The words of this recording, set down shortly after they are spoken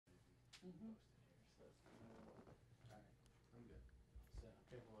Mm-hmm. So that's kind of all right. I'm good. So,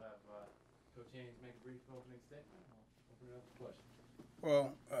 okay, we'll have Coach Haynes make a brief opening statement. We'll open it up for questions.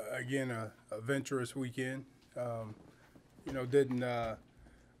 Well, again, a venturous weekend. Didn't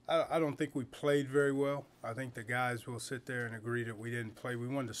I don't think we played very well. I think the guys will sit there and agree that we didn't play. We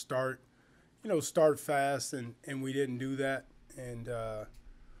wanted to start fast, and we didn't do that. And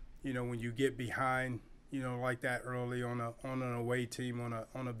when you get behind, like that early on an away team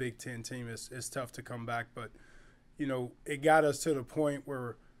on a Big Ten team, it's tough to come back. But it got us to the point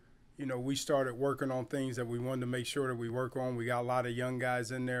where we started working on things that we wanted to make sure that we work on. We got a lot of young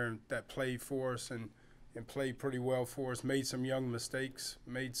guys in there that played for us and played pretty well for us. Made some young mistakes,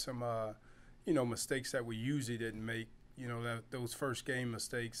 made some mistakes that we usually didn't make. Those first game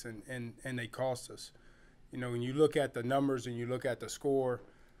mistakes, and they cost us. When you look at the numbers and you look at the score,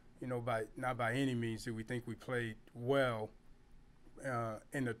 by not by any means do we think we played well.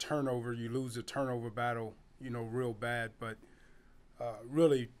 In the turnover, you lose the turnover battle, real bad, but.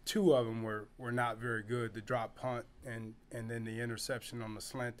 Really, two of them were not very good. The drop punt and then the interception on the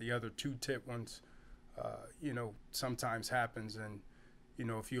slant. The other two tip ones, sometimes happens. And,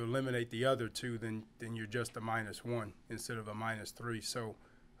 if you eliminate the other two, then you're just a -1 instead of a -3. So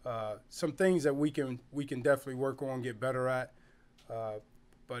some things that we can definitely work on, get better at.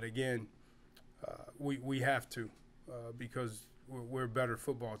 But, again, we have to because we're a better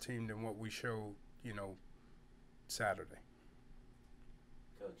football team than what we showed, Saturday.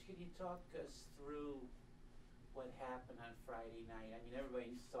 Coach, can you talk us through what happened on Friday night? I mean,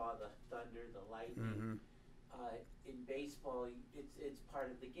 everybody saw the thunder, the lightning. In baseball, it's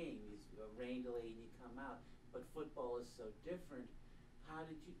part of the game. It's a rain delay and you come out. But football is so different. How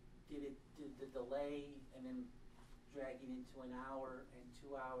did the delay and then dragging into an hour and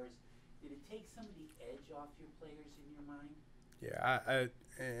 2 hours, did it take some of the edge off your players in your mind? Yeah,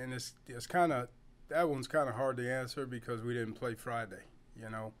 and it's kind of that one's kind of hard to answer because we didn't play Friday.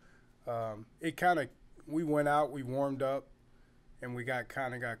 We went out, we warmed up, and we got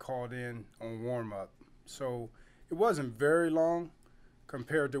called in on warm up. So it wasn't very long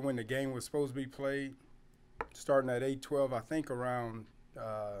compared to when the game was supposed to be played, starting at 8:12. I think around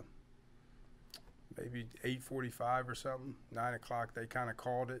maybe 8:45 or something, 9 o'clock. They kind of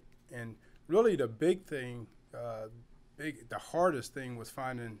called it, and really the big thing, the hardest thing was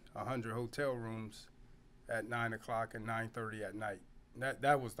finding 100 hotel rooms at 9 o'clock and 9:30 at night.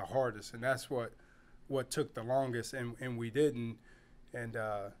 That was the hardest, and that's what took the longest, and we didn't. And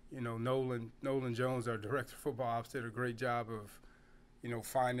Nolan Jones, our director of football ops, did a great job of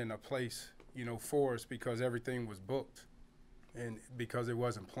finding a place for us because everything was booked and because it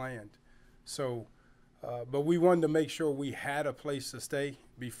wasn't planned. So, but we wanted to make sure we had a place to stay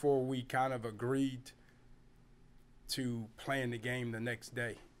before we kind of agreed to playing the game the next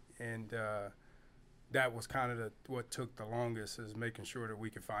day, and that was kind of what took the longest, is making sure that we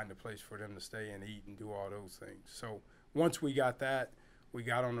could find a place for them to stay and eat and do all those things. So once we got that, we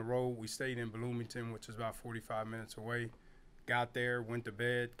got on the road. We stayed in Bloomington, which is about 45 minutes away. Got there, went to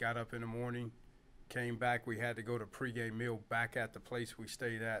bed, got up in the morning, came back. We had to go to pregame meal back at the place we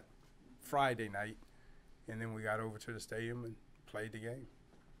stayed at Friday night, and then we got over to the stadium and played the game.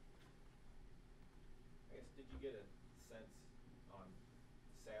 I guess, did you get a sense on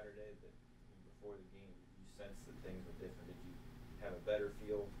Saturday that before the game, did you sense that things were different? Did you have a better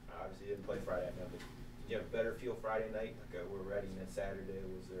feel? Obviously, you didn't play Friday night, but did you have a better feel Friday night? Like, we're ready, and then Saturday,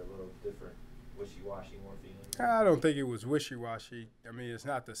 was there a little different wishy-washy more feeling? I don't think it was wishy-washy. I mean, it's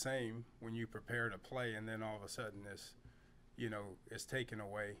not the same when you prepare to play and then all of a sudden it's taken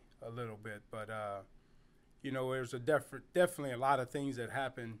away a little bit. But, there's definitely a lot of things that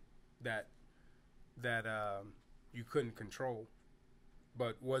happened that you couldn't control.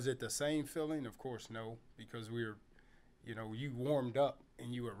 But was it the same feeling? Of course, no, because we were, you warmed up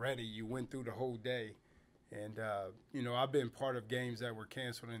and you were ready. You went through the whole day. And, I've been part of games that were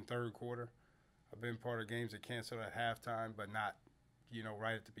canceled in third quarter. I've been part of games that canceled at halftime, but not,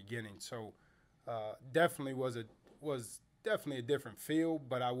 right at the beginning. So definitely was definitely a different feel,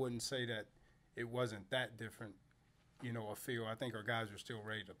 but I wouldn't say that it wasn't that different, a feel. I think our guys are still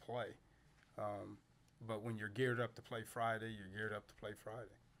ready to play. But when you're geared up to play Friday, you're geared up to play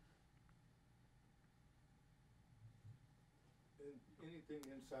Friday. And anything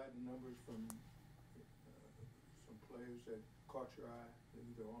inside the numbers from some players that caught your eye,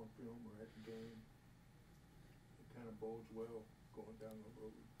 either on film or at the game, it kind of bodes well going down the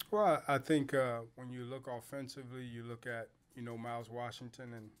road? Well, I think when you look offensively, you look at, Miles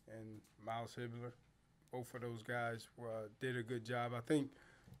Washington and Miles Hibbler. Both of those guys did a good job. I think,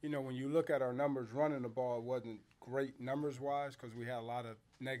 when you look at our numbers running the ball, it wasn't great numbers-wise because we had a lot of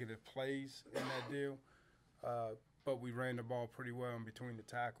negative plays in that deal. But we ran the ball pretty well in between the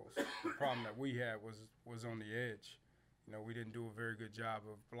tackles. The problem that we had was on the edge. You know, we didn't do a very good job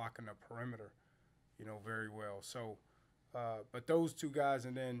of blocking the perimeter, you know, very well. So, but those two guys,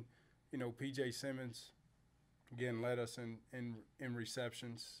 and then, you know, P.J. Simmons, again, led us in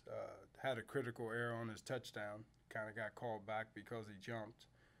receptions, had a critical error on his touchdown, kind of got called back because he jumped.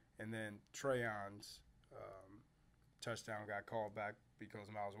 And then Trayon's touchdown got called back because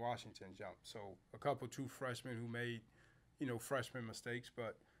Miles Washington jumped. So a couple true freshmen who made, you know, freshman mistakes,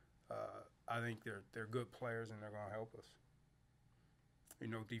 but I think they're good players and they're going to help us. You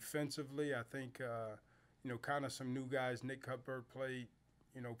know, defensively, I think, you know, kind of some new guys. Nick Cuthbert played,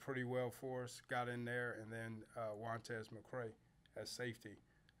 you know, pretty well for us, got in there, and then Wantez McCray as safety,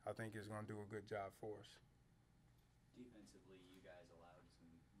 I think is going to do a good job for us. Defensively, you guys allowed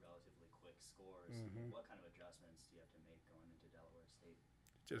some relatively quick scores. Mhm. What kind of adjustments do you have to make going into Delaware State?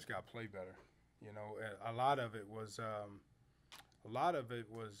 Just got to play better. You know, a lot of it was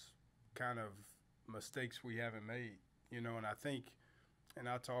kind of mistakes we haven't made. You know, and I think, and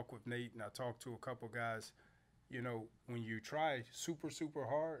I talk with Nate and I talk to a couple guys, you know, when you try super, super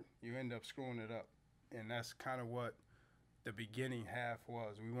hard, you end up screwing it up. And that's kind of what the beginning half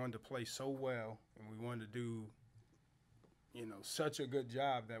was. We wanted to play so well and we wanted to do, you know, such a good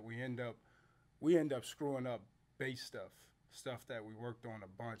job that we end up screwing up base stuff that we worked on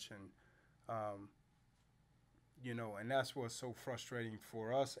a bunch. And, you know, and that's what's so frustrating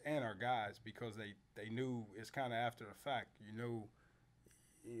for us and our guys, because they knew it's kind of after the fact. You know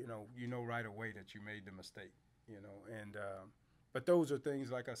right away that you made the mistake, you know. And but those are things,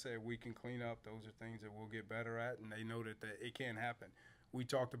 like I said, we can clean up. Those are things that we'll get better at, and they know that it can't happen. We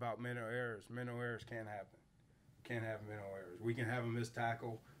talked about mental errors. Mental errors can't happen. Can't have mental errors. We can have a missed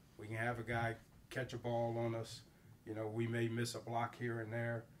tackle. We can have a guy catch a ball on us. You know, we may miss a block here and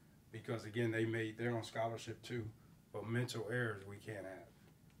there because, again, they're on scholarship too. But mental errors we can't have.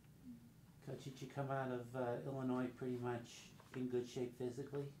 Coach, did you come out of Illinois pretty much in good shape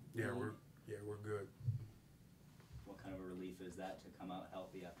physically? Yeah, we're good. What kind of a relief is that to come out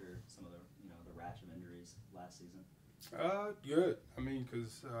healthy after some of the rash of injuries last season? Good. I mean,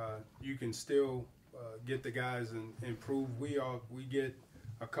 because you can still get the guys and improve. We get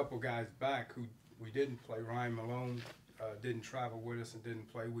a couple guys back who we didn't play. Ryan Malone didn't travel with us and didn't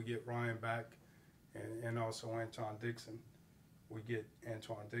play. We get Ryan back, and also Antoine Dixon. We get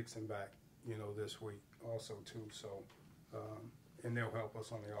Antoine Dixon back, you know, this week also too. So, and they'll help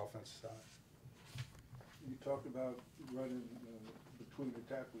us on the offensive side. You talked about running between the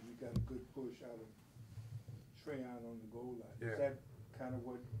tackles. You got a good push out of Trayon on the goal line. Yeah. Is that kind of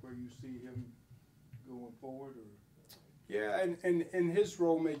where you see him going forward, or? Yeah, and his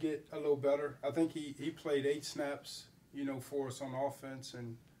role may get a little better. I think he played 8 snaps, you know, for us on offense,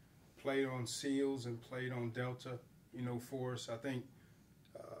 and played on seals and played on Delta, you know, for us. I think,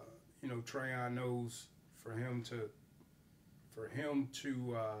 you know, Trayon knows for him to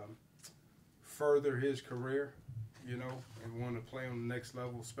further his career, you know, and want to play on the next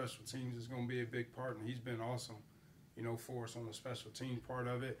level. Special teams is going to be a big part, and he's been awesome, you know, for us on the special team part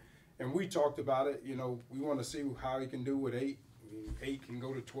of it. And we talked about it, you know, we want to see how he can do with 8. I mean, 8 can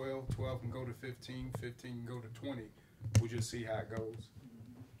go to 12, 12 can go to 15, 15 can go to 20. We'll just see how it goes.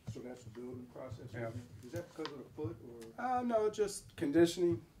 So that's the building process? Yeah. Is that because of the foot, or? No, just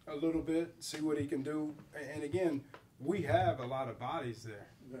conditioning a little bit, see what he can do. And again, we have a lot of bodies there.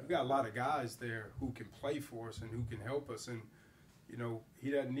 We've got a lot of guys there who can play for us and who can help us. And, you know,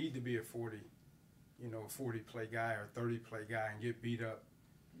 he doesn't need to be a 40-play guy or 30-play guy and get beat up,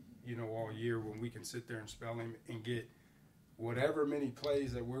 you know, all year, when we can sit there and spell him and get whatever many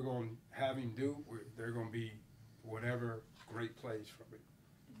plays that we're going to have him do. They're going to be whatever great plays from it.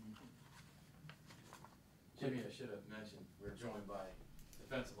 Jimmy, I should have mentioned, we're joined by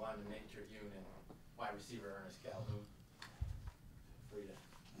defensive lineman Nate Terhune and wide receiver Ernest Calhoun. Free to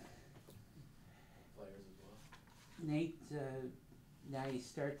players as well. Nate, now you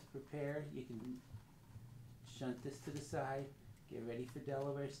start to prepare. You can shunt this to the side. Get ready for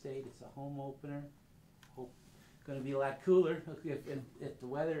Delaware State. It's a home opener. Going to be a lot cooler if the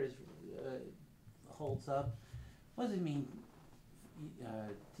weather holds up. What does it mean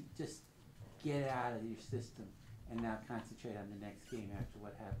to just get out of your system and now concentrate on the next game after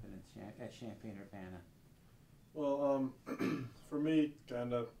what happened at Champaign-Urbana? Well, for me,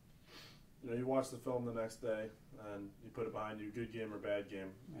 kind of, you know, you watch the film the next day and you put it behind you, good game or bad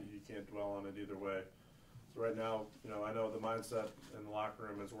game. Right. You can't dwell on it either way. So right now, you know, I know the mindset in the locker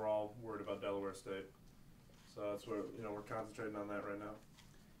room is we're all worried about Delaware State. So that's what, you know, we're concentrating on that right now.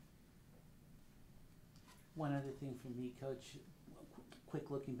 One other thing for me, Coach, quick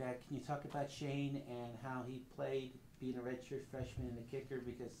looking back, can you talk about Shane and how he played, being a redshirt freshman and the kicker?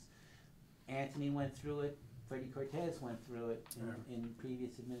 Because Anthony went through it, Freddie Cortez went through it in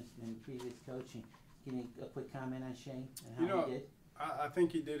previous coaching. Give me a quick comment on Shane and how he did. I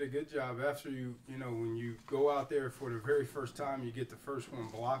think he did a good job. After you know, when you go out there for the very first time, you get the first one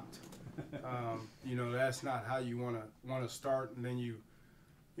blocked. You know, that's not how you want to start, and then you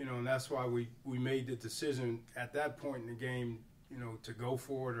know, and that's why we made the decision at that point in the game, you know, to go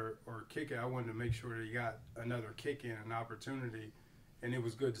for it or kick it. I wanted to make sure that he got another kick in, an opportunity, and it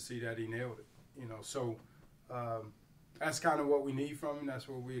was good to see that he nailed it. You know, so that's kind of what we need from him. That's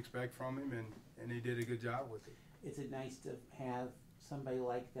what we expect from him, and he did a good job with it. Is it nice to have somebody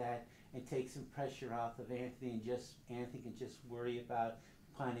like that and take some pressure off of Anthony, and just Anthony can just worry about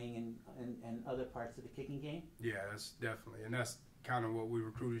punting and other parts of the kicking game? Yeah, that's definitely, and that's kind of what we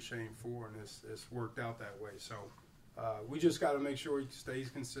recruited Shane for, and it's worked out that way. So we just got to make sure he stays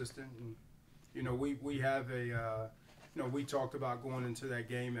consistent. And you know, we have a you know, we talked about going into that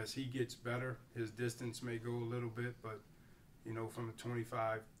game as he gets better. His distance may go a little bit, but you know, from the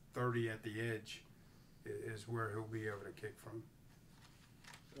 25, 30 at the edge is where he'll be able to kick from.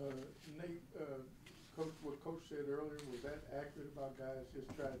 Nate, Coach, what Coach said earlier, was that accurate about guys just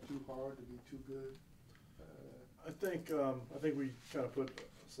trying too hard to be too good? I think we kind of put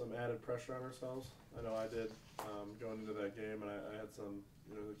some added pressure on ourselves. I know I did going into that game, and I had some,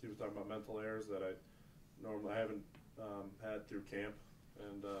 you know, he was talking about mental errors that I haven't had through camp,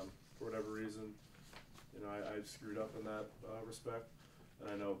 and for whatever reason, you know, I screwed up in that respect, and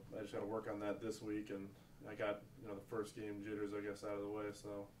I know I just got to work on that this week, and I got, you know, the first game jitters, I guess, out of the way,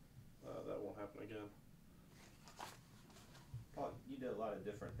 so that won't happen again. Paul, you did a lot of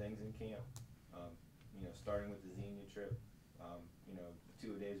different things in camp. You know, starting with the Xenia trip, you know, the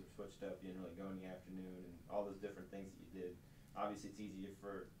 2 days were switched up. You didn't really go in the afternoon, and all those different things that you did. Obviously, it's easier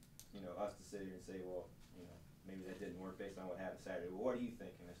for, you know, us to sit here and say, well, you know, maybe that didn't work based on what happened Saturday. But what are you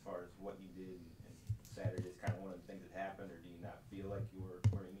thinking as far as what you did and Saturday is kind of one of the things that happened, or do you not feel like you were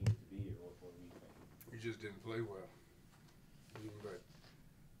where you needed to be, or what were you thinking? We just didn't play well. But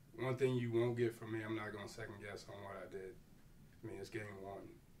one thing you won't get from me, I'm not going to second guess on what I did. I mean, it's game one.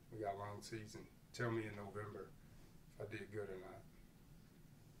 We got a long season. Tell me in November if I did good or not.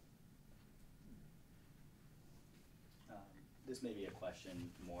 This may be a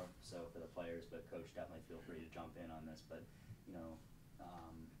question more so for the players, but Coach, definitely feel free to jump in on this. But, you know,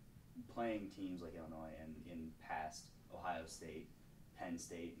 playing teams like Illinois and in past Ohio State, Penn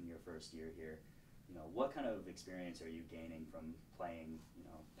State in your first year here, you know, what kind of experience are you gaining from playing, you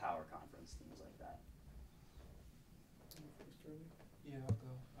know, power conference teams like that? Yeah, I'll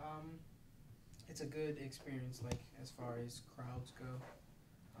go. It's a good experience, like, as far as crowds go.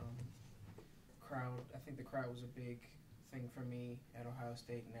 I think the crowd was a big thing for me at Ohio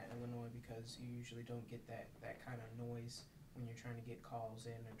State and at Illinois, because you usually don't get that kind of noise when you're trying to get calls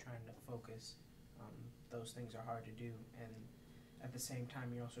in or trying to focus. Those things are hard to do, and at the same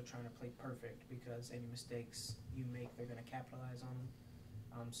time you're also trying to play perfect, because any mistakes you make, they're going to capitalize on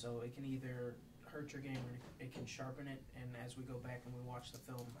them. So it can either hurt your game or it can sharpen it, and as we go back and we watch the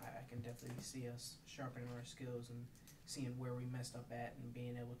film, I can definitely see us sharpening our skills and seeing where we messed up at and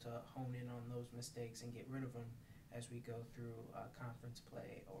being able to hone in on those mistakes and get rid of them as we go through conference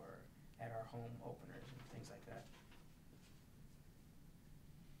play or at our home openers and things like that.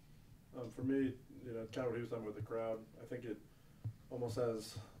 For me, you know, kind of what he was talking about with the crowd, I think it almost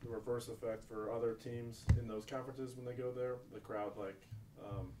has the reverse effect for other teams in those conferences when they go there. The crowd, like,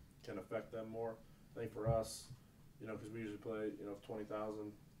 can affect them more. I think for us, you know, because we usually play, you know, 20,000,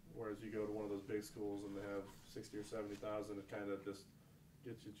 whereas you go to one of those big schools and they have 60 or 70,000, it kind of just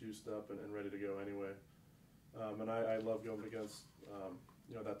gets you juiced up and ready to go anyway. And I love going against,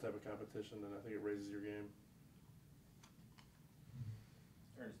 you know, that type of competition, and I think it raises your game.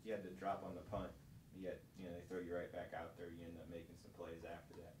 Ernest, you had to drop on the punt, yet, you know, they throw you right back out there. You end up making some plays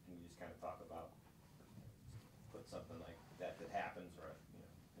after that. Can you just kind of talk about, put something like that happens, or, you know,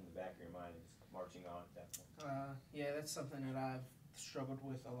 in the back of your mind and just marching on at that point? Yeah, that's something that I've struggled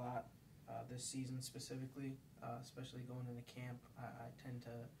with a lot this season specifically, especially going into camp. I tend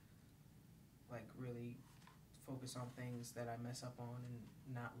to, like, really focus on things that I mess up on and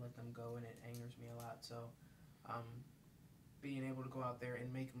not let them go, and it angers me a lot. So being able to go out there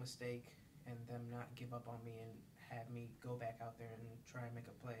and make a mistake and them not give up on me and have me go back out there and try and make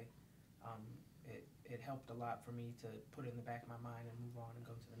a play, it helped a lot for me to put it in the back of my mind and move on and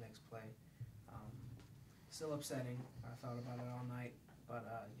go to the next play. Still upsetting. I thought about it all night, but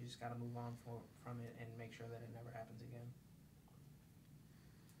you just got to move on from it and make sure that it never happens again.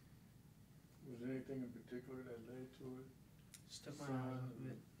 Was there anything in particular that led to it? Just took my eye off of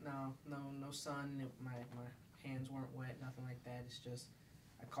it. No sun. My hands weren't wet, nothing like that. It's just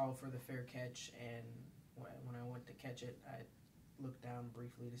I called for the fair catch, and when I went to catch it, I looked down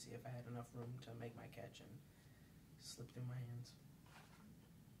briefly to see if I had enough room to make my catch, and slipped through my hands.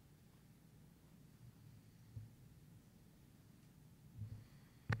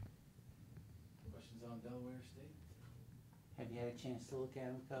 Questions on Delaware State? Have you had a chance to look at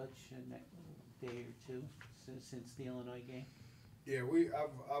them, Coach, in that day or two since the Illinois game? Yeah,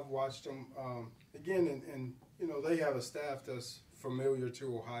 I've watched them again, and you know they have a staff that's familiar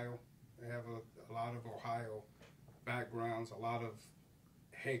to Ohio. They have a lot of Ohio backgrounds, a lot of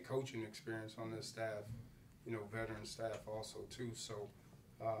head coaching experience on this staff. You know, veteran staff also too. So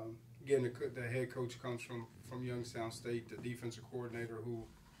again, the head coach comes from Youngstown State. The defensive coordinator, who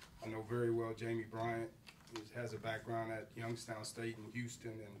I know very well, Jamie Bryant, has a background at Youngstown State in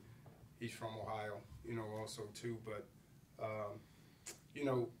Houston, and he's from Ohio. You know, also too, but. You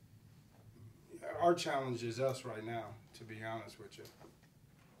know, our challenge is us right now, to be honest with you,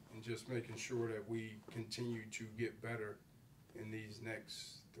 and just making sure that we continue to get better in these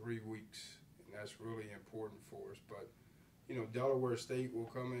next 3 weeks, and that's really important for us. But, you know, Delaware State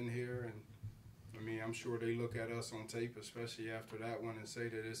will come in here, and, I mean, I'm sure they look at us on tape, especially after that one, and say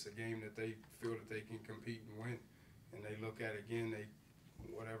that it's a game that they feel that they can compete and win. And they look at it again, they,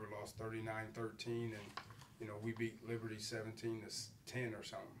 lost 39-13, and you know, we beat Liberty 17-10 or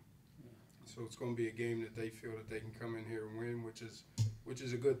something. Yeah. So it's going to be a game that they feel that they can come in here and win, which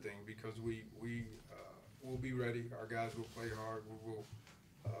is a good thing, because we will be ready. Our guys will play hard. We will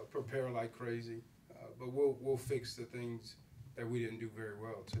prepare like crazy, but we'll fix the things that we didn't do very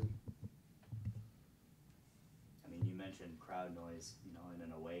well too. I mean, you mentioned crowd noise. You know, in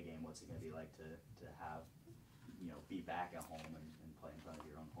an away game, what's it going to be like to have, you know, be back at home and play in front of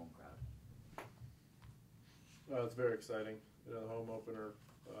your own home crowd? It's very exciting. You know, the home opener,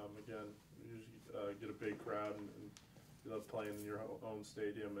 again, you usually get a big crowd, and you love playing in your own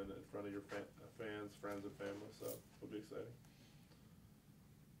stadium and in front of your fans, friends, and family, so it'll be exciting.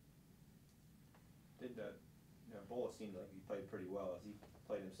 Bola seemed like he played pretty well. Has he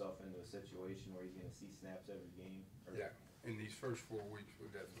played himself into a situation where he's going to see snaps every game? Yeah, in these first 4 weeks, we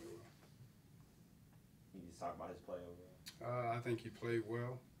definitely will. Can you just talk about his play overall? I think he played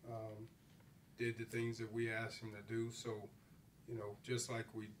well. Did the things that we asked him to do. So, you know, just like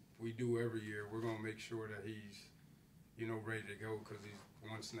we do every year, we're going to make sure that he's, you know, ready to go, because he's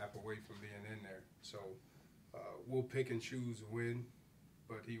one snap away from being in there. So we'll pick and choose when,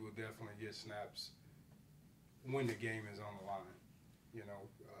 but he will definitely get snaps when the game is on the line, you know,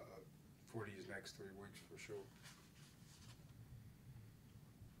 for these next 3 weeks for sure.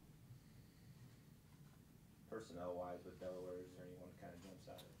 Personnel-wise with Delaware, is there anyone kind of jumps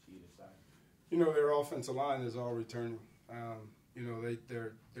out at either side? You know, their offensive line is all returning. You know,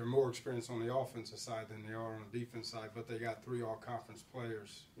 they're more experienced on the offensive side than they are on the defense side, but they got 3 all-conference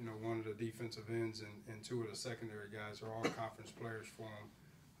players. You know, one of the defensive ends and 2 of the secondary guys are all-conference players for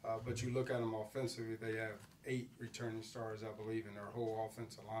them. But you look at them offensively, they have 8 returning stars, I believe, in their whole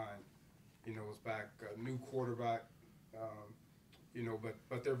offensive line. You know, it's back a new quarterback. You know,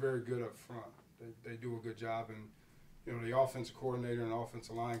 but they're very good up front. They do a good job, and you know, the offensive coordinator and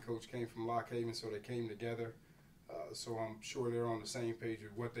offensive line coach came from Lock Haven, so they came together. So I'm sure they're on the same page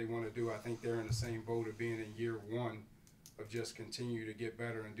with what they want to do. I think they're in the same boat of being in year 1 of just continue to get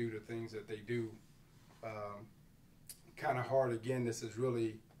better and do the things that they do. Kind of hard again. This is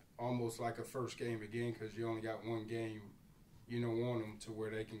really almost like a first game again, because you only got 1 game, you know, on them to where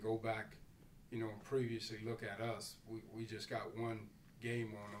they can go back, you know, and previously look at us. We just got 1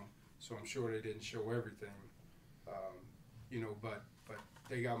 game on them, so I'm sure they didn't show everything. You know, but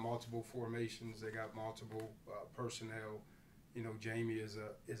they got multiple formations. They got multiple personnel. You know, Jamie is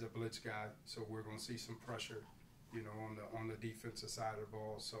a blitz guy, so we're going to see some pressure, you know, on the defensive side of the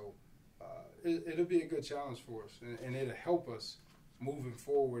ball. So it'll be a good challenge for us, and it'll help us moving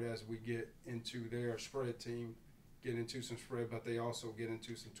forward as we get into their spread team, get into some spread, but they also get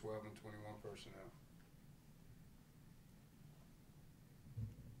into some 12 and 21 personnel.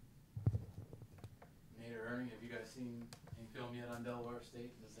 Nate or Ernie, have you guys seen any film yet on Delaware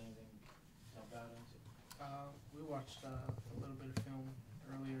State? Does anything jump out at you? We watched a little bit of film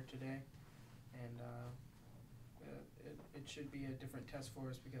earlier today, and it should be a different test for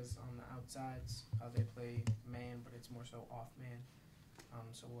us, because on the outsides they play man, but it's more so off man.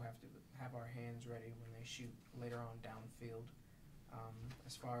 So we'll have to have our hands ready when they shoot later on downfield.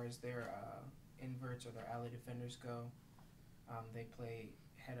 As far as their inverts or their alley defenders go, they play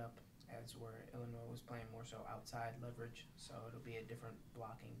head up, as where Illinois was playing more so outside leverage. So it'll be a different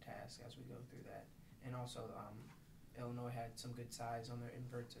blocking task as we go through that. And also Illinois had some good size on their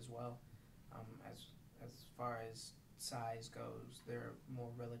inverts as well. As far as size goes, they're more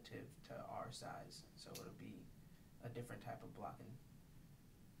relative to our size, so it'll be a different type of blocking.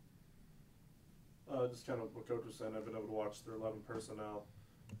 Just kind of what Coach was saying, I've been able to watch their 11 personnel,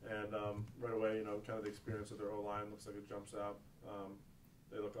 and right away, kind of the experience of their O-line looks like it jumps out.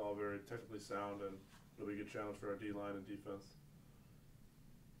 They look all very technically sound, and it'll be a good challenge for our D-line and defense.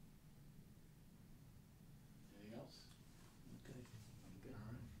 Anything else? Good. All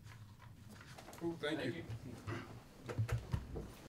right. Cool, thank you. you.